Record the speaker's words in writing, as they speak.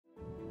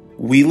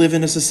We live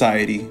in a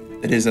society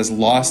that is as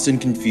lost and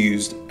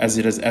confused as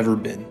it has ever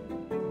been.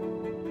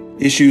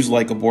 Issues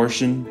like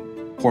abortion,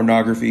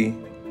 pornography,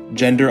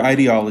 gender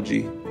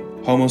ideology,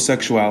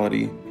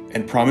 homosexuality,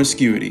 and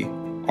promiscuity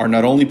are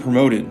not only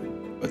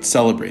promoted, but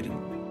celebrated.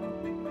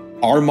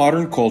 Our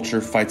modern culture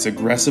fights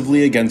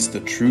aggressively against the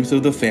truth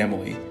of the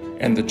family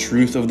and the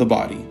truth of the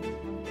body,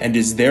 and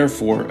is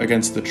therefore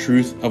against the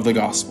truth of the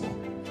gospel.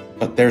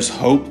 But there's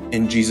hope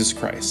in Jesus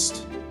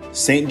Christ.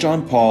 St.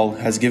 John Paul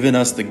has given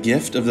us the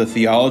gift of the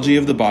theology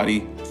of the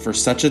body for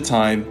such a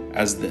time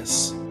as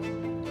this.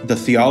 The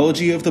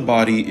theology of the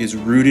body is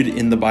rooted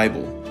in the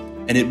Bible,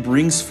 and it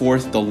brings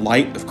forth the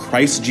light of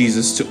Christ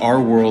Jesus to our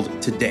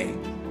world today.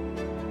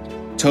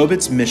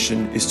 TOBET's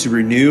mission is to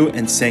renew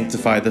and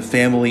sanctify the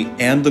family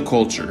and the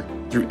culture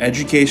through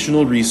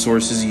educational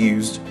resources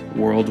used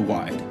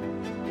worldwide.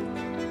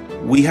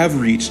 We have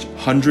reached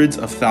hundreds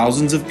of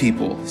thousands of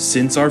people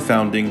since our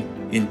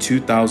founding in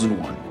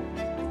 2001.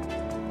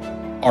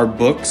 Our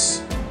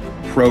books,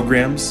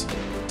 programs,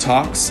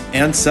 talks,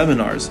 and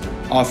seminars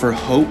offer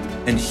hope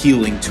and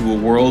healing to a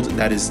world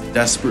that is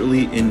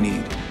desperately in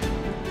need.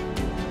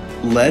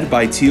 Led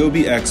by TOB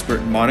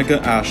expert Monica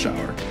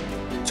Aschauer,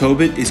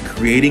 TOBET is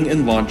creating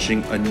and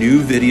launching a new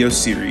video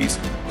series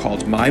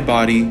called My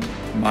Body,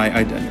 My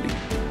Identity.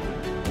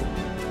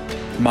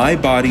 My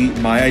Body,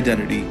 My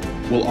Identity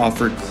will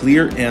offer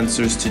clear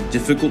answers to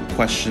difficult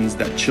questions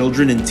that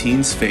children and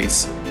teens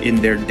face in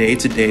their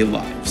day-to-day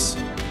lives.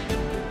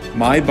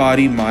 My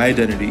Body, My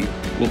Identity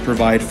will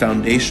provide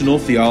foundational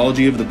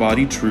theology of the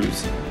body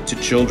truths to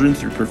children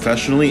through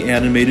professionally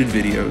animated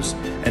videos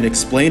and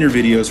explainer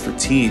videos for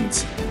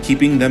teens,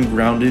 keeping them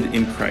grounded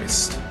in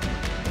Christ.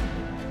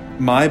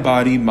 My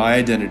Body, My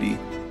Identity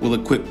will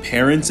equip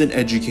parents and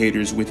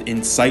educators with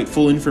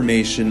insightful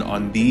information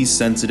on these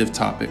sensitive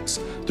topics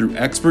through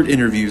expert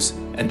interviews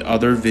and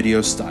other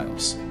video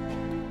styles.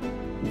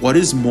 What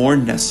is more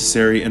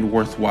necessary and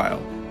worthwhile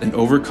than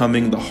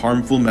overcoming the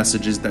harmful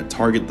messages that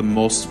target the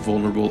most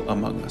vulnerable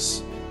among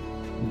us?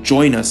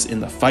 Join us in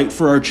the fight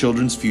for our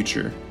children's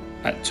future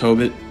at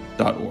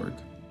TOBET.org.